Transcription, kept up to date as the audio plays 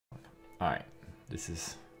Alright,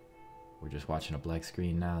 we're just watching a black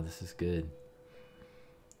screen now. This is good.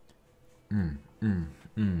 Uh-oh.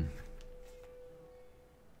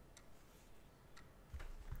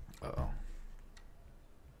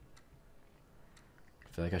 I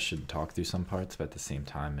feel like I should talk through some parts, but at the same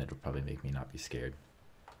time, it'll probably make me not be scared.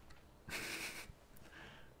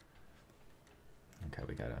 Okay,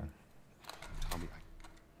 we gotta...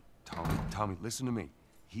 Tommy, listen to me.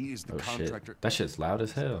 He is the contractor. Shit. That shit's loud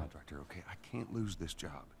as hell. Contractor, okay? I can't lose this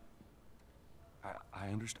job. I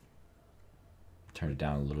understand. Turn it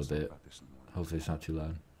down a little bit. Hopefully it's not too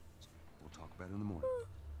loud. We'll talk about it in the morning.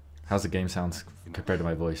 How's the game sound compared to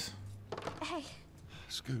my voice? Hey.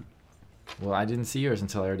 Scoot. Well, I didn't see yours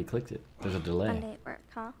until I already clicked it. There's a delay. Monday at work,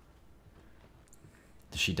 huh?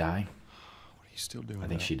 Did she die? What are you still doing? I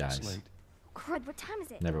think she dies. Late. Crud, what time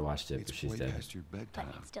is it? Never watched it, but she's way dead. past your bedtime.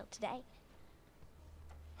 But it's still today.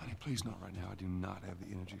 Honey, please not right now. I do not have the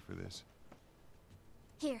energy for this.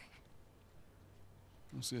 Here.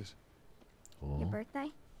 What's this? Oh. Your birthday?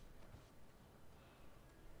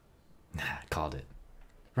 Nah, called it.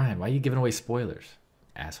 Ryan, why are you giving away spoilers,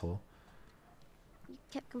 asshole? You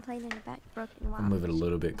kept complaining about your broken watch. I'll move it a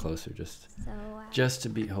little bit closer, just to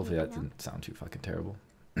be. Hopefully that didn't sound too fucking terrible.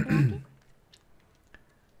 Well,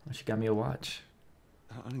 she got me a watch.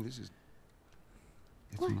 Honey, this is...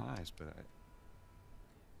 It's What? nice, but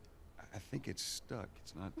I think it's stuck.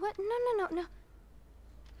 It's not... What? No.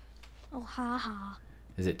 Oh, ha ha.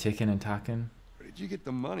 Is it ticking and talking? Where did you get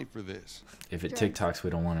the money for this? If it Drugs. TikToks, we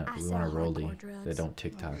don't want it. I We sell want a rollie hardcore drugs. that don't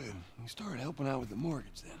TikTok. Good. You started helping out with the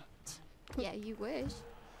mortgage then. Yeah, you wish.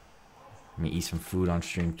 Let me eat some food on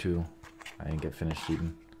stream too. I didn't get finished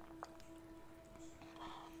eating.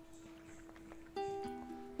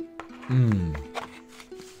 Some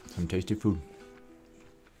tasty food.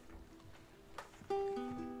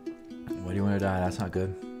 Why do you want to die? That's not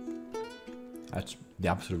good. That's the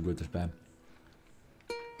opposite of good. That's bad.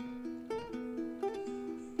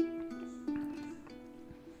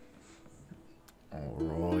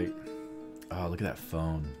 Alright. Oh, look at that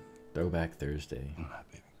phone. Throwback Thursday.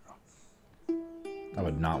 Baby girl. I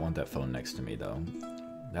would not want that phone next to me though.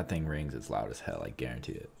 That thing rings as loud as hell, I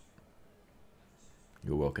guarantee it.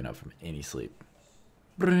 You're woken up from any sleep.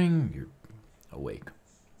 Bring, you're awake.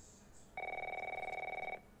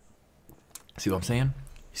 See what I'm saying?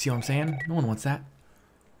 You see what I'm saying? No one wants that.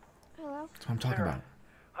 Hello? That's what I'm talking Sarah, about.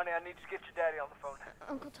 Honey, I need to get your daddy on the phone.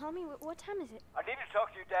 Uncle Tommy, what time is it? I need to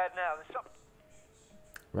talk to your dad now. There's something...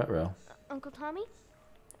 Ruh-roh. Uncle Tommy?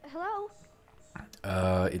 Hello?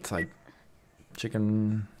 It's like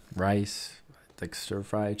chicken, rice, like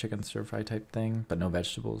stir-fry, chicken stir-fry type thing, but no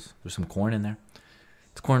vegetables. There's some corn in there.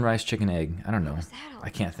 It's corn, rice, chicken, egg. I don't know. What's that all I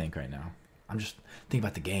can't think right now. I'm just thinking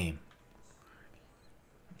about the game.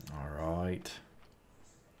 All right.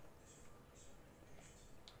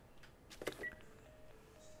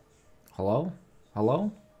 Hello?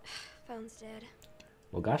 Hello? Phone's dead.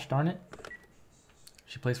 Well, gosh darn it.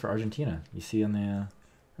 She plays for Argentina. You see on the...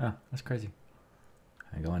 Oh, that's crazy.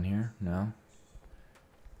 Can I go in here? No.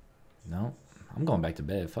 No. I'm going back to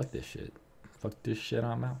bed. Fuck this shit. Fuck this shit.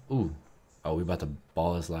 I'm out. Ooh. Oh, we about to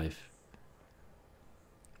ball his life.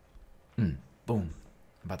 Boom.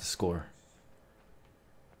 About to score.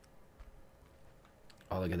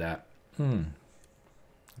 Oh, look at that.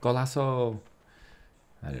 Golazo.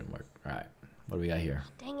 That didn't work. All right. What do we got here?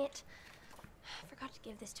 Dang it. I forgot to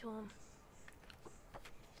give this to him.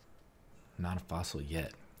 Not a fossil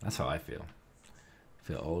yet. That's how I feel. I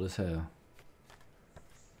feel old as hell.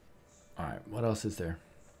 Alright, what else is there?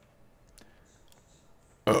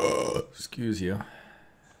 Excuse you.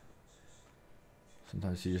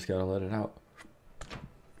 Sometimes you just gotta let it out.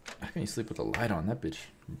 How can you sleep with the light on? That bitch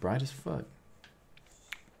bright as fuck.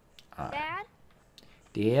 Dad?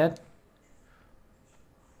 Dad?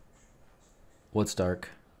 What's dark?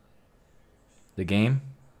 The game?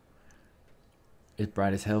 It's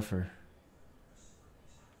bright as hell for...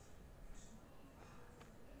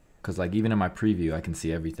 Because, like, even in my preview, I can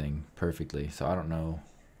see everything perfectly. So, I don't know.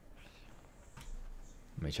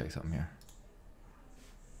 Let me check something here.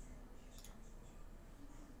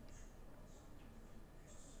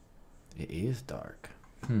 It is dark.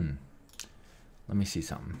 Let me see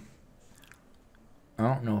something. I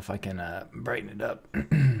don't know if I can brighten it up.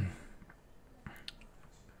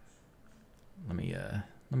 Let me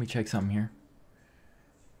check something here.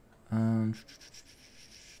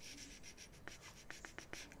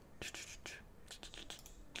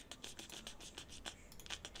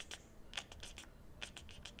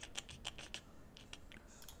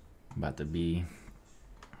 About to be...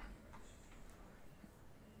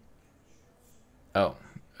 Oh,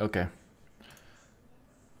 okay.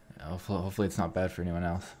 Oh, Hopefully it's not bad for anyone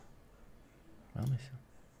else. Well, let me see.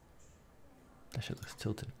 That shit looks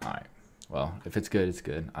tilted. Alright. Well, if it's good, it's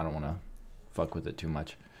good. I don't want to fuck with it too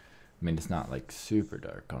much. I mean, it's not like super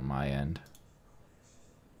dark on my end.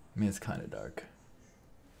 I mean, it's kind of dark.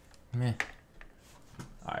 Meh.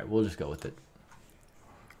 Alright, we'll just go with it.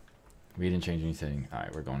 We didn't change anything.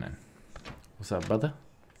 Alright, we're going in. What's up, brother?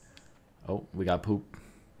 Oh, we got poop.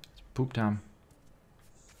 It's poop time.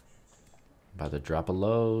 About to drop a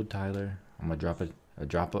load, Tyler. I'm gonna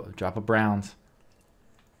drop a Browns.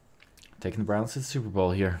 Taking the Browns to the Super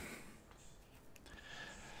Bowl here.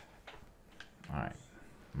 Alright.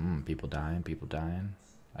 People dying, people dying.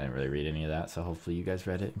 I didn't really read any of that, so hopefully you guys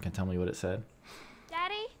read it and can tell me what it said.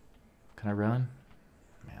 Daddy? Can I run?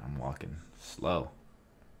 Man, I'm walking slow.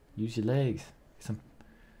 Use your legs.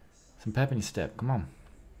 Some pep in your step. Come on.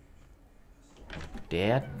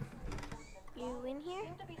 Dad? You in here?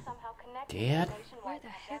 Dad? Where the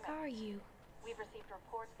heck are you? We've received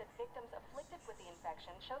reports that victims afflicted with the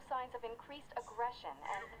infection show signs of increased aggression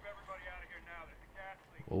and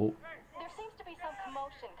Oh. there seems to be some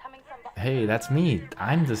commotion coming from Hey, that's me.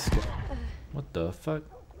 I'm the What the fuck?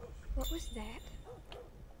 What was that?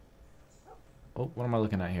 Oh, what am I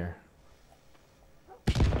looking at here?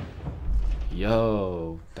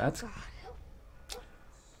 Yo, that's... God.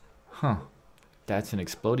 Huh. That's an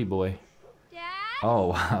explodey boy. Dad? Oh,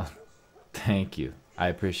 wow. Thank you. I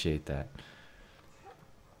appreciate that.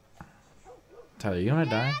 Tyler, you wanna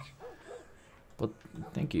die? Well,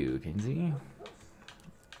 thank you, Kinsey.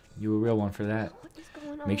 You a real one for that. What is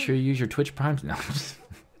going on? Make sure you use your Twitch Prime. No, I'm just...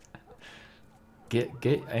 Get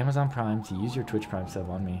Amazon Prime to use your Twitch Prime sub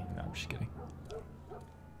on me. No, I'm just kidding.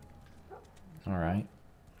 Alright.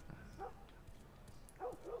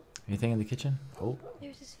 Anything in the kitchen? Oh,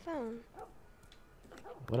 There's his phone.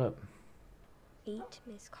 what up? 8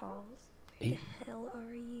 missed calls. Where 8? the hell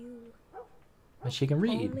are you? But she can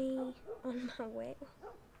read. Only on my way.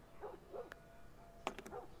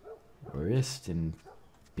 Wrist and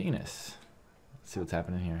penis. Let's see what's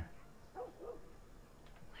happening here.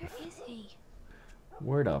 Where is he?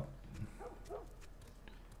 Word up.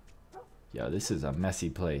 Yo, this is a messy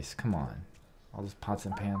place. Come on. All those pots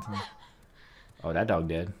and pans. Oh, that dog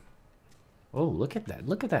dead. Oh, look at that.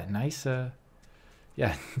 Look at that nice,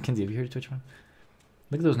 yeah, Kinsey, have you heard of Twitch one?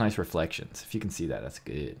 Look at those nice reflections. If you can see that, that's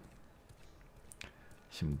good.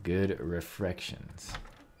 Some good reflections.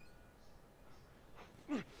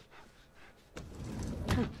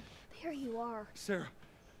 There you are. Sarah,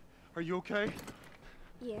 are you okay?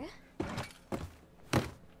 Yeah? Does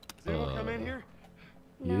anyone come in here?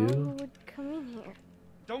 No You? one would come in here.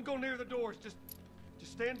 Don't go near the doors. Just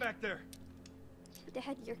stand back there.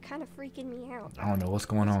 Dad, you're kind of freaking me out. I don't know what's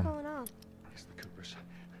going What's on. going on? It's the Coopers.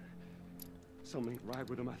 Somebody ride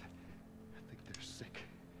with them. I think they're sick.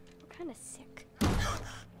 What kind of sick?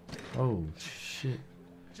 Oh, shit.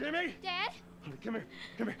 Jimmy! Dad? Honey, come here.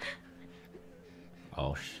 Come here.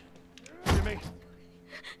 Oh, Jimmy!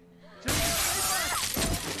 Jimmy, stay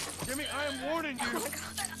back! Jimmy, I am warning you!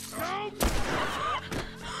 No!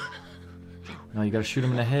 No, you gotta shoot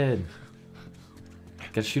him in the head.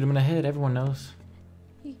 Gotta shoot him in the head. Everyone knows.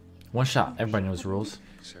 One shot. Everybody knows the rules.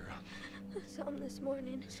 Sarah. I saw him this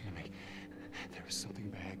morning. Jimmy, there is something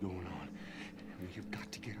bad going on. You've got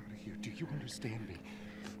to get out of here. Do you understand me?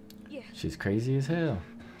 Yeah. She's crazy as hell.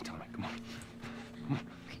 Tell me, come on. Come on.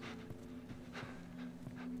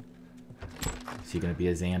 Is he gonna be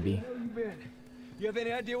a zombie? Where you been? You have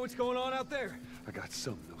any idea what's going on out there? I got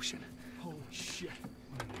some notion. Holy shit.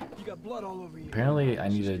 You got blood all over you. Apparently, I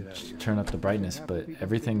need to turn up the brightness, but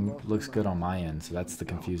everything looks good on my end, so that's the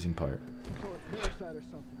confusing part. Parasite or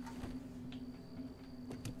something.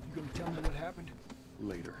 You gonna tell me what happened?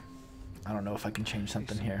 Later. I don't know if I can change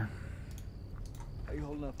something here. How you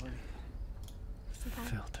holding up, honey? Fine.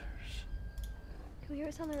 Filters. Can we hear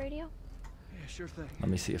us on the radio? Yeah, sure thing. Let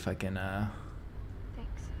me see if I can,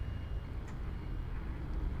 Thanks.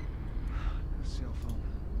 No cell phone.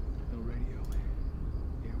 No radio.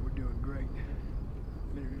 Yeah, we're doing great.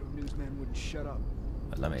 Maybe no newsman wouldn't shut up.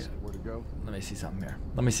 let me Where to go? see something here.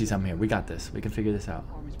 Let me see something here. We got this. We can figure this out.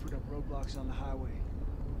 Army's put up roadblocks on the highway.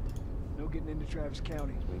 No getting into Travis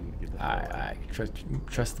County. We need to get the hell out. Alright,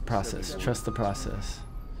 trust the process. Trust the process.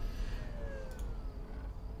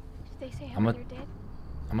 Did they say how I'm many a- are dead?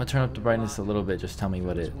 I'm gonna turn up the brightness a little bit. Just tell me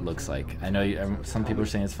what it looks like. I know some people are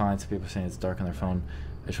saying it's fine. Some people are saying it's dark on their phone.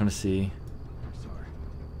 I just want to see. I'm sorry.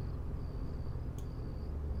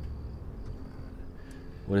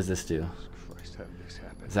 What does this do? Christ, how did this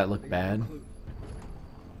happen? Does that look bad? Clue.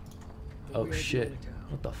 Oh We're at the shit! other town.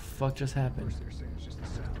 What the fuck just happened? First they're saying it's just the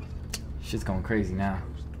south. Shit's going crazy now.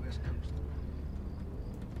 Coast, west coast.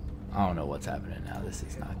 I don't know what's happening now. This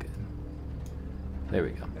is not good. There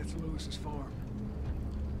we go. That's Lewis's farm.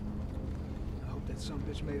 I hope that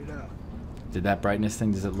sumbitch made it out. Did that brightness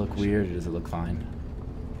thing, does it look weird or does it look fine?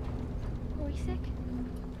 Are we sick?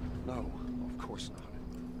 No, of course not.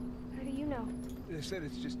 How do you know? They said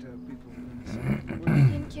it's just people in the city.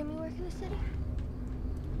 Didn't Jimmy work in the city?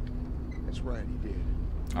 That's right, he did.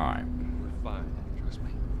 Alright. We're fine. Trust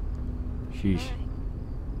me. Sheesh. Alright.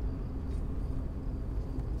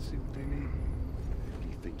 See what they need. What do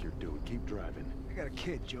you think you're doing? Keep driving. I got a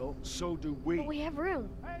kid, Joel. So do we. But we have room.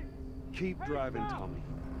 Keep driving, Tommy.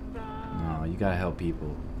 No, you gotta help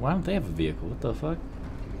people. Why don't they have a vehicle? What the fuck?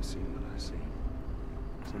 You ain't seen what I see.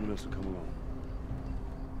 Someone else will come along.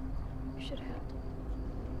 You should have.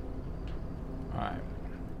 Alright.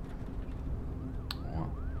 Oh.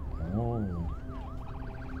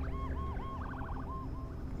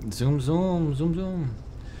 Zoom, zoom, zoom, zoom.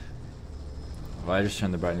 Well, I just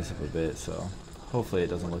turned the brightness up a bit, so hopefully it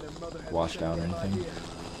doesn't look washed out or anything.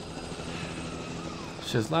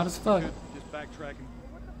 It's just loud as fuck. Just backtracking.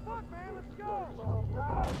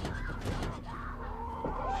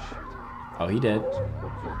 Oh, he did.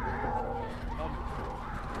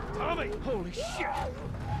 Tommy! Holy shit!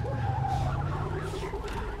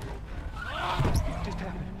 Just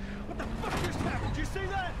happened. What the fuck just happened? Did you see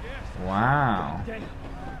that? Yes. Wow. Damn.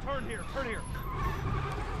 Turn here, turn here.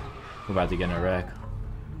 We're about to get in a wreck.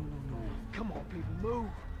 Come on, people, move.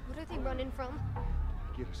 What are they running from?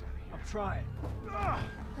 Get us out of here. I'm trying. Oh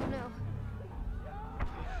no.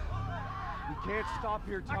 We can't stop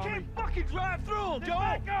here, Tommy. I can't fucking drive through them, Joel!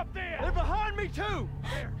 Back up there! They're behind me, too!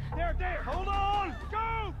 There! Hold on!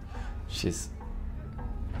 Go! She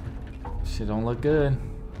don't look good.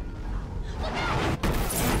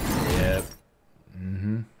 Yep.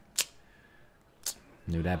 Mm-hmm.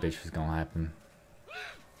 Knew that bitch was gonna happen.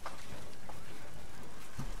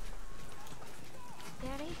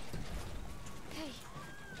 Daddy?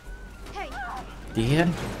 Hey! Dad?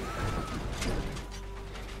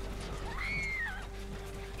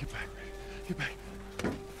 Get back, man. Get back.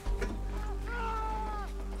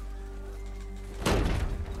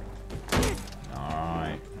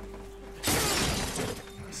 Alright.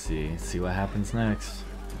 Let's see what happens next.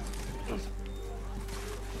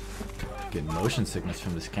 Getting motion sickness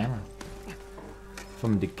from this camera.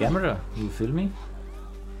 From the camera, you feel me?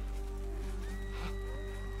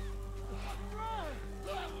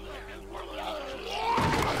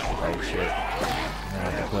 Oh shit. I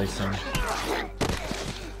have to place him.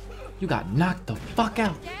 You got knocked the fuck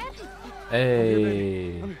out!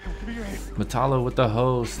 Hey! Matalo with the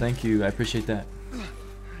hose, thank you, I appreciate that.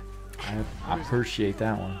 I appreciate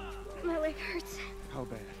that one. My leg hurts. How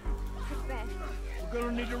bad? Pretty bad. We're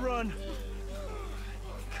gonna need to run.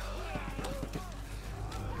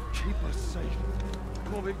 Keep us safe.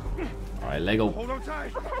 Come on, big. Alright, Lego. Hold on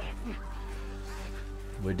tight.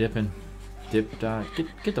 We're dipping. Dip,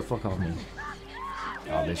 get the fuck off me.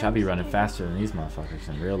 Oh, bitch, I be running faster than these motherfuckers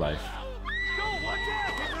in real life.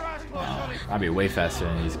 I be way faster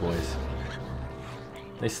than these boys.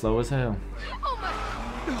 They slow as hell.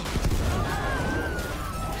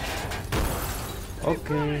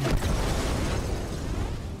 Okay.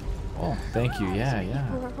 Oh, thank you. Yeah.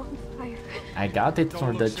 We're on fire. I got it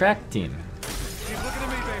from the track team. Keep looking at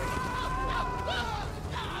me, baby.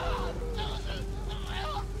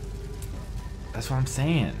 That's what I'm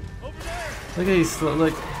saying. Look at these slow,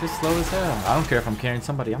 look, they're slow as hell. I don't care if I'm carrying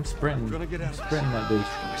somebody. I'm sprinting. I'm sprinting that bitch.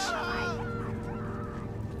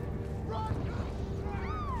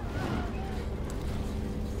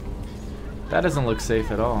 That doesn't look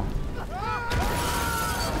safe at all.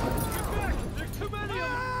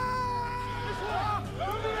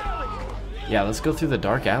 Yeah, let's go through the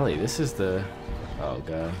dark alley. This is the... Oh,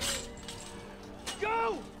 God.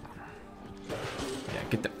 Go! Yeah,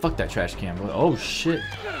 get that... Fuck that trash can. Oh, shit.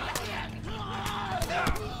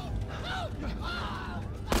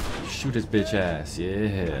 Shoot his bitch ass.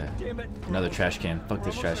 Yeah. Another trash can. Fuck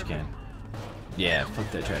this trash can. Yeah,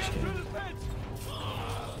 fuck that trash can.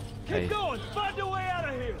 Hey. Keep going! Find a way out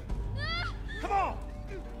of here! Come on!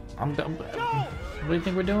 I'm done. What do you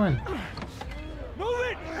think we're doing? Move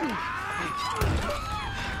it!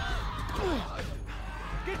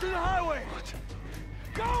 Get to the highway!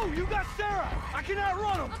 Go! You got Sarah! I can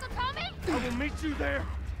outrun him! Uncle Tommy? I will meet you there!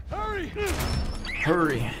 Hurry!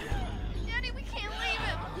 Hurry. Daddy, we can't leave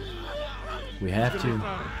him. We have to.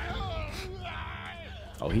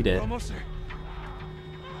 Oh, he did. Almost there.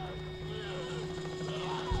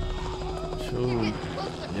 So,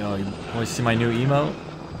 yo, you want to see my new emote?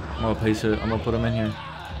 I'm gonna place it. I'm gonna put them in here.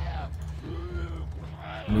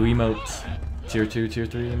 New emotes. Tier 2, Tier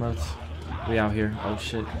 3 emotes. We out here. Oh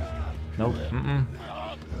shit. Nope.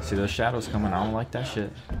 See those shadows coming? I don't like that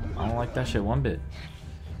shit. I don't like that shit one bit.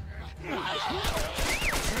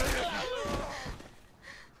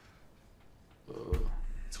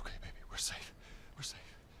 It's okay, baby. We're safe. We're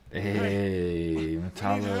safe. Hey,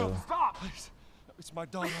 Metallo. Stop! Please. It's my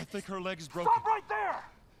daughter. I think her leg is broken. Stop right there!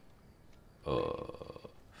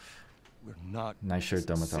 We're not Nice shirt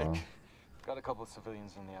though, sick. Metallo. Got a couple of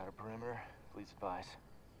civilians on the outer perimeter. Please advise.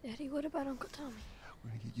 Daddy, what about Uncle Tommy? We're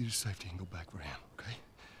gonna get you to safety and go back for him, okay?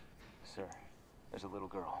 Sir, there's a little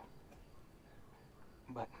girl.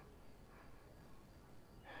 But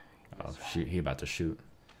Oh, shoot, he about to shoot.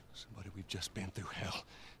 Somebody, we've just been through hell.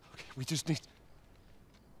 Okay, we just need...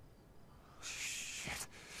 Shit.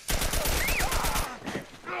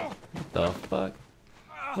 What the fuck?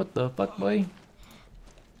 What the fuck, boy?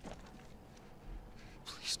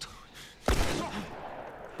 Please don't.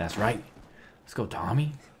 That's right. Let's go,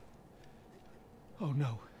 Tommy. Oh,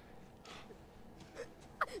 no.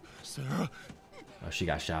 Sarah. Oh, she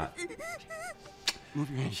got shot. Move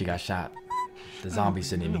your hand. She got shot. The zombies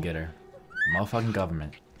didn't even get her. Motherfucking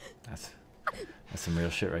government. That's some real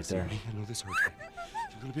shit right there. Sarah, I know this hurts.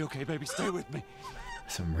 You're gonna be okay, baby. Stay with me.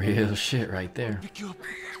 Some real shit right there. Pick you up.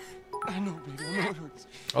 I know, baby. I know it hurts.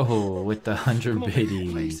 Oh, with the 100 Come on, baby,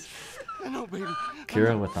 biddies. please. I know, baby.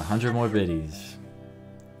 Kira with 100 more biddies.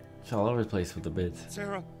 She's all over the place with the bids.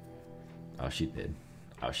 Sarah. Oh, she did.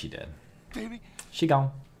 Oh, she dead. Baby. She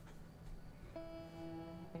gone.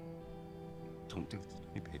 Don't do this to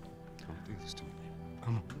me, baby. Don't do this to me, baby.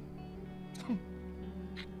 Come on.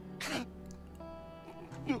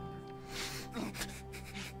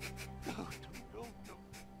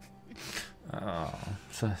 Oh,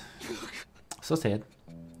 so sad.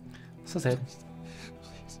 So sad.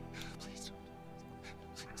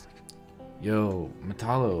 Yo,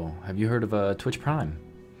 Metallo, have you heard of Twitch Prime?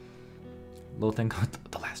 Little thing called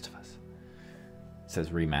The Last of Us. It says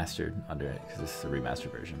remastered under it because this is a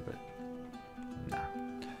remastered version, but nah.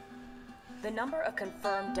 The number of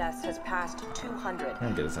confirmed deaths has passed 200. We're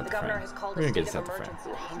gonna get this out The the governor frame. has called We're a gonna get state this of out the frame.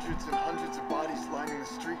 emergency. Hundreds and hundreds of bodies lining the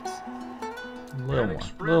streets. A little more.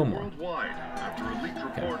 A little more. Worldwide, after a leaked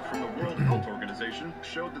report from the World Health Organization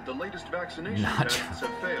showed that the latest vaccination Not tests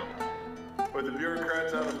have failed. With the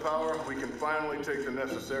bureaucrats out of power, we can finally take the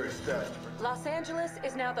necessary steps. Los Angeles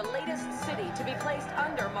is now the latest city to be placed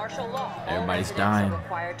under martial law. Everybody's All residents dying. are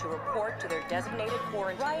required to report to their designated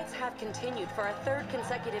quarantine. Riots have continued for a third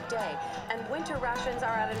consecutive day, and winter rations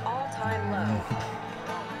are at an all-time low.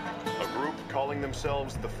 A group calling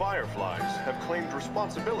themselves the Fireflies have claimed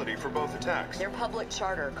responsibility for both attacks. Their public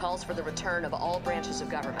charter calls for the return of all branches of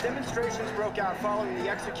government. Demonstrations broke out following the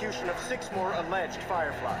execution of 6 more alleged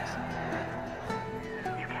Fireflies.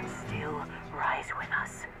 You can still rise with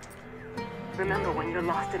us. Remember, when you're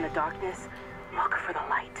lost in the darkness, look for the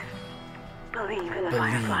light. Believe in the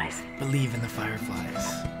Fireflies. Believe in the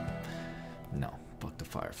Fireflies. No, fuck the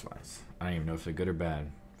Fireflies. I don't even know if they're good or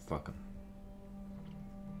bad. Fuck them.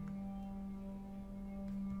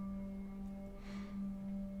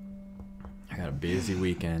 I got a busy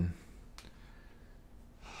weekend.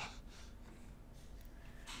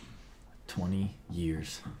 20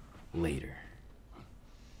 years later.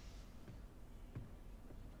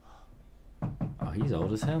 Oh, he's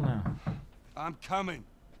old as hell now. I'm coming.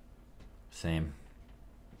 Same.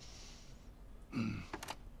 I'm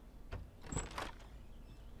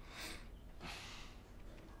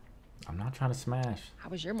not trying to smash. How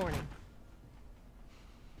was your morning?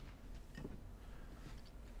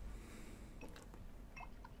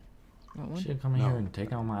 Should come in here and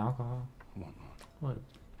take all my alcohol. What?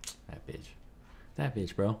 That bitch. That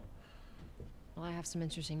bitch, bro. Well, I have some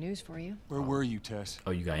interesting news for you. Where were you, Tess?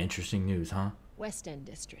 Oh, you got interesting news, huh? West End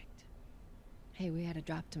District. Hey, we had a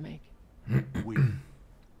drop to make. We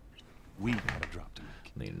had a drop to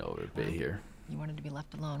make. Leaning over a bit here. You wanted to be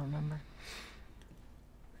left alone, remember?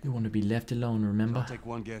 You want to be left alone, remember? I'll take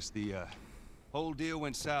one guess. The whole deal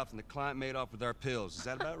went south and the client made off with our pills. Is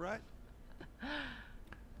that about right?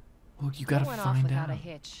 Well, you gotta went find off without out. a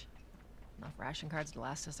hitch. Enough ration cards to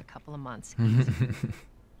last us a couple of months.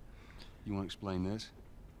 You want to explain this?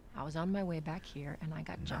 I was on my way back here, and I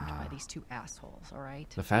got jumped by these 2 assholes, all right?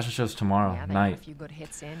 The fashion show's tomorrow Yeah, they night. got a few good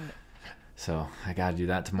hits in. So I gotta do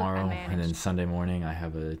that tomorrow, and then managed. Sunday morning I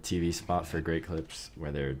have a TV spot for Great Clips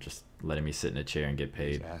where they're just letting me sit in a chair and get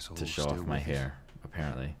paid to show off my hair,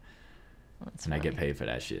 apparently. And I get paid for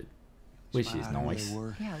that shit, which is nice.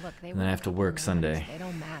 Yeah, look, they And then I have to work Sunday. They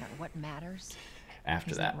don't matter. What matters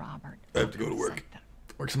After is that, Robert I have to go to work,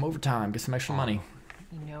 work some overtime, get some extra money.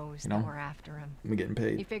 He knows You know, that we're after him. I'm getting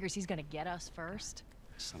paid. He figures he's gonna get us first.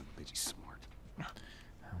 Son of a bitch, he's smart.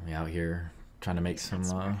 We out here trying to make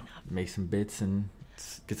some bits and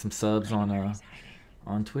get some subs on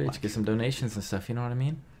Twitch, get some donations and stuff. You know what I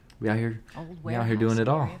mean? We out here doing it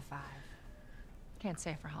all. Can't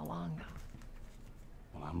say for how long though.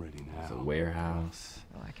 Well, I'm ready now. It's a warehouse.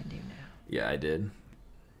 What I can do now. Yeah, I did.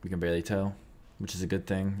 You can barely tell, which is a good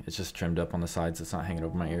thing. It's just trimmed up on the sides. It's not hanging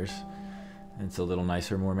over my ears. And it's a little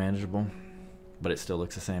nicer, more manageable. But it still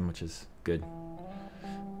looks the same, which is good.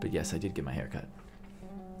 But yes, I did get my hair cut.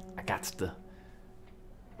 I got the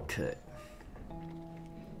cut.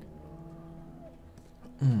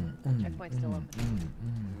 Checkpoint's still open.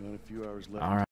 We got a few hours left. All right.